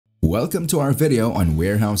Welcome to our video on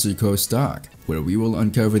Weyerhaeuser Co stock, where we will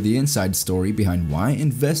uncover the inside story behind why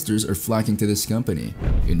investors are flocking to this company.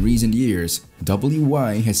 In recent years,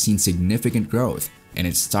 WY has seen significant growth and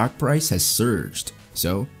its stock price has surged.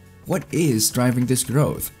 So, what is driving this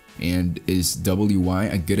growth? And is WY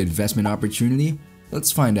a good investment opportunity?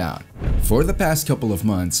 Let's find out. For the past couple of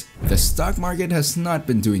months, the stock market has not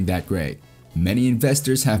been doing that great. Many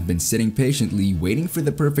investors have been sitting patiently waiting for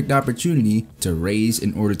the perfect opportunity to raise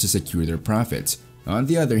in order to secure their profits. On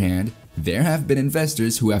the other hand, there have been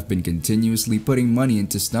investors who have been continuously putting money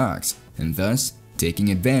into stocks and thus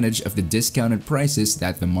taking advantage of the discounted prices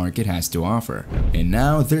that the market has to offer. And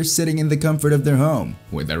now they're sitting in the comfort of their home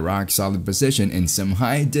with a rock-solid position in some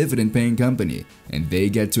high dividend-paying company, and they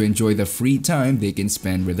get to enjoy the free time they can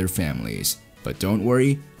spend with their families. But don't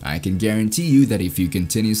worry, I can guarantee you that if you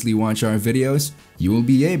continuously watch our videos, you will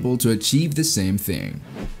be able to achieve the same thing.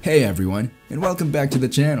 Hey everyone, and welcome back to the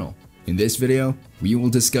channel. In this video, we will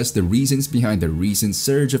discuss the reasons behind the recent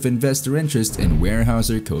surge of investor interest in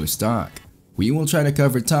Weyerhaeuser Co stock. We will try to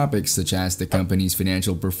cover topics such as the company's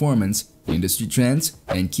financial performance, industry trends,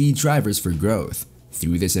 and key drivers for growth.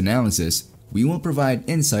 Through this analysis, we will provide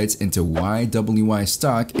insights into why WY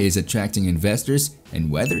stock is attracting investors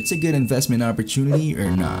and whether it's a good investment opportunity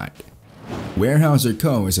or not. Weyerhaeuser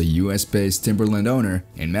Co is a US-based timberland owner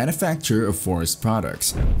and manufacturer of forest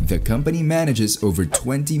products. The company manages over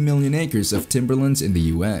 20 million acres of timberlands in the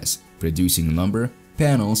US, producing lumber,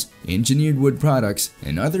 panels, engineered wood products,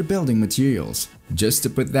 and other building materials. Just to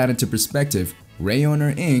put that into perspective,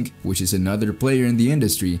 Weyerhaeuser Inc., which is another player in the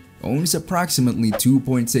industry, owns approximately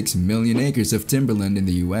 2.6 million acres of timberland in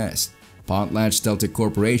the US. PotlatchDeltic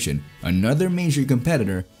Corporation, another major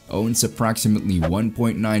competitor, owns approximately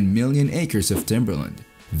 1.9 million acres of timberland.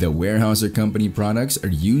 The Weyerhaeuser Company products are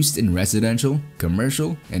used in residential,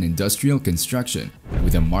 commercial, and industrial construction.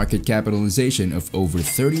 With a market capitalization of over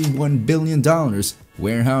 $31 billion,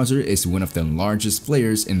 Weyerhaeuser is one of the largest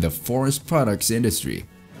players in the forest products industry.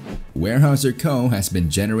 Weyerhaeuser Co has been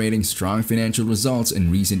generating strong financial results in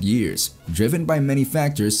recent years, driven by many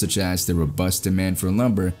factors such as the robust demand for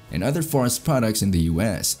lumber and other forest products in the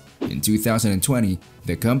US. In 2020,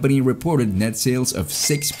 the company reported net sales of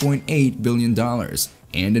 $6.8 billion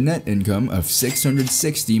and a net income of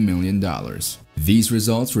 $660 million. These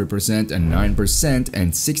results represent a 9%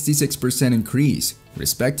 and 66% increase,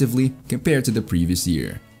 respectively, compared to the previous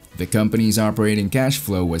year. The company's operating cash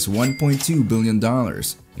flow was $1.2 billion,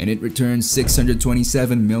 and it returned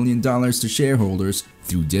 $627 million to shareholders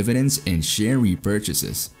through dividends and share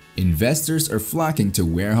repurchases. Investors are flocking to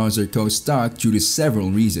Weyerhaeuser Co stock due to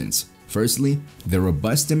several reasons. Firstly, the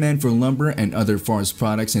robust demand for lumber and other forest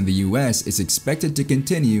products in the US is expected to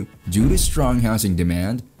continue due to strong housing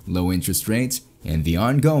demand, low interest rates, and the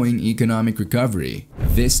ongoing economic recovery.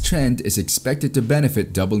 This trend is expected to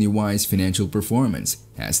benefit WY's financial performance,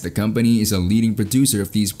 as the company is a leading producer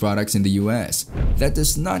of these products in the US. That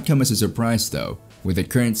does not come as a surprise though, with the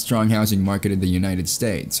current strong housing market in the United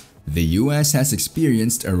States. The US has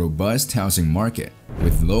experienced a robust housing market,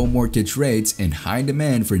 with low mortgage rates and high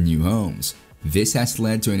demand for new homes. This has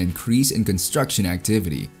led to an increase in construction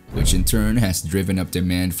activity, which in turn has driven up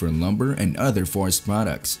demand for lumber and other forest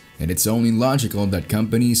products. And it's only logical that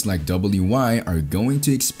companies like WY are going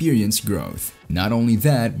to experience growth. Not only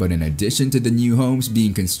that, but in addition to the new homes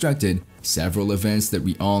being constructed, several events that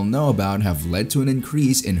we all know about have led to an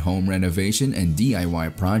increase in home renovation and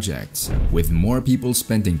DIY projects. With more people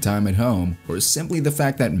spending time at home, or simply the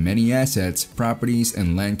fact that many assets, properties,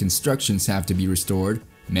 and land constructions have to be restored,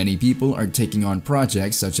 many people are taking on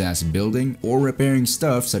projects such as building or repairing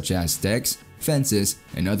stuff such as decks, fences,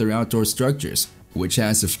 and other outdoor structures, which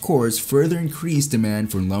has of course further increased demand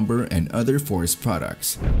for lumber and other forest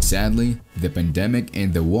products. Sadly, the pandemic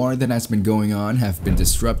and the war that has been going on have been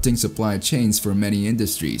disrupting supply chains for many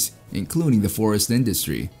industries, including the forest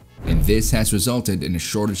industry. And this has resulted in a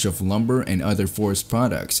shortage of lumber and other forest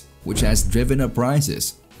products, which has driven up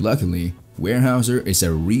prices. Luckily, Weyerhaeuser is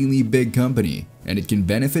a really big company, and it can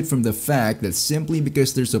benefit from the fact that simply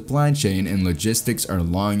because their supply chain and logistics are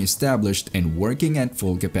long established and working at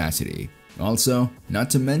full capacity. Also, not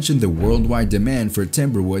to mention the worldwide demand for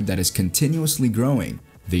timberwood that is continuously growing.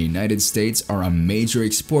 The United States are a major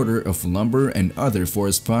exporter of lumber and other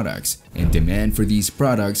forest products, and demand for these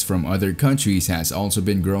products from other countries has also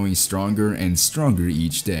been growing stronger and stronger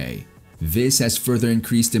each day. This has further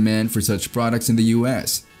increased demand for such products in the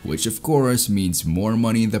US, which of course means more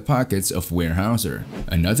money in the pockets of Weyerhaeuser.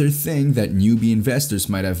 Another thing that newbie investors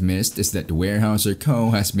might have missed is that Weyerhaeuser Co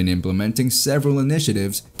has been implementing several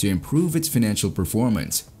initiatives to improve its financial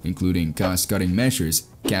performance, including cost-cutting measures,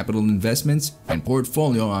 capital investments, and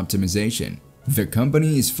portfolio optimization. The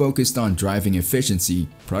company is focused on driving efficiency,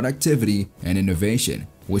 productivity, and innovation,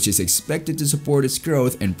 which is expected to support its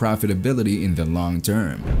growth and profitability in the long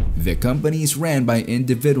term. The company is ran by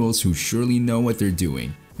individuals who surely know what they're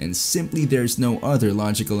doing, and simply there's no other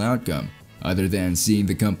logical outcome other than seeing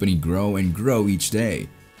the company grow and grow each day.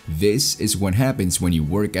 This is what happens when you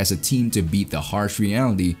work as a team to beat the harsh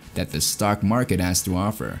reality that the stock market has to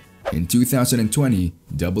offer. In 2020,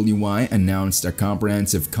 WY announced a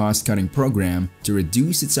comprehensive cost-cutting program to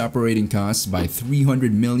reduce its operating costs by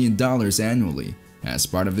 $300 million annually. As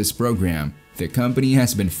part of this program, the company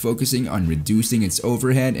has been focusing on reducing its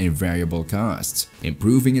overhead and variable costs,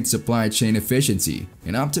 improving its supply chain efficiency,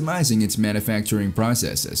 and optimizing its manufacturing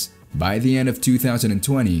processes. By the end of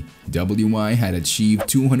 2020, WY had achieved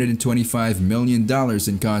 $225 million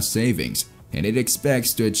in cost savings, and it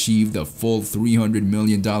expects to achieve the full $300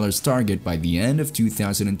 million target by the end of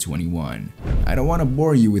 2021. I don't want to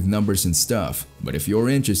bore you with numbers and stuff, but if you're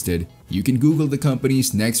interested, you can Google the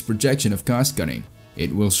company's next projection of cost cutting.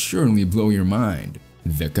 It will surely blow your mind.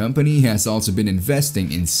 The company has also been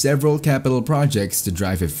investing in several capital projects to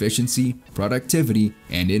drive efficiency, productivity,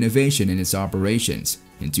 and innovation in its operations.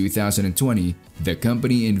 In 2020, the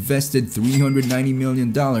company invested $390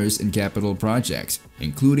 million in capital projects,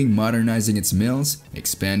 including modernizing its mills,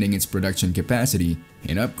 expanding its production capacity,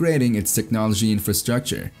 and upgrading its technology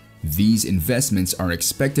infrastructure. These investments are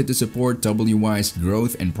expected to support WY's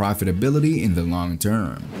growth and profitability in the long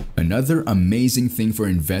term. Another amazing thing for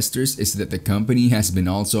investors is that the company has been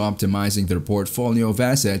also optimizing their portfolio of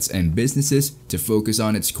assets and businesses to focus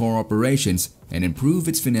on its core operations and improve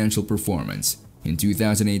its financial performance. In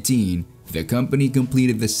 2018, the company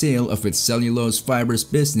completed the sale of its cellulose fibers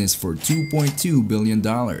business for $2.2 billion,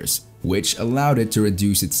 which allowed it to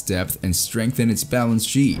reduce its debt and strengthen its balance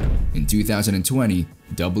sheet. In 2020,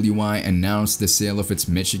 WY announced the sale of its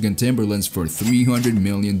Michigan timberlands for $300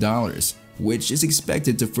 million, which is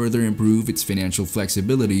expected to further improve its financial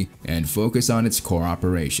flexibility and focus on its core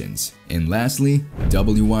operations. And lastly,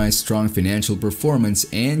 WY's strong financial performance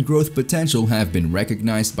and growth potential have been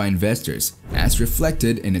recognized by investors, as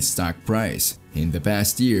reflected in its stock price. In the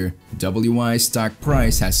past year, WY's stock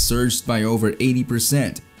price has surged by over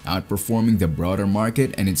 80%, outperforming the broader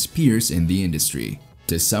market and its peers in the industry.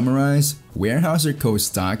 To summarize, Weyerhaeuser Co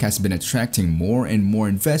stock has been attracting more and more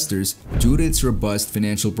investors due to its robust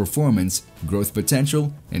financial performance, growth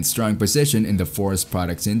potential, and strong position in the forest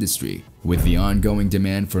products industry. With the ongoing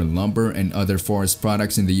demand for lumber and other forest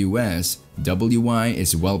products in the US, WY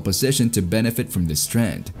is well positioned to benefit from this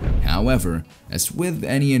trend. However, as with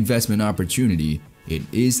any investment opportunity, it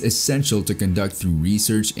is essential to conduct thorough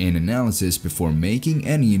research and analysis before making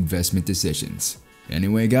any investment decisions.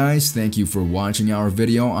 Anyway guys, thank you for watching our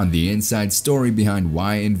video on the inside story behind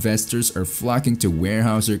why investors are flocking to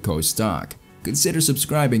Weyerhaeuser Co stock. Consider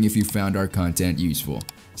subscribing if you found our content useful.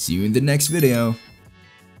 See you in the next video.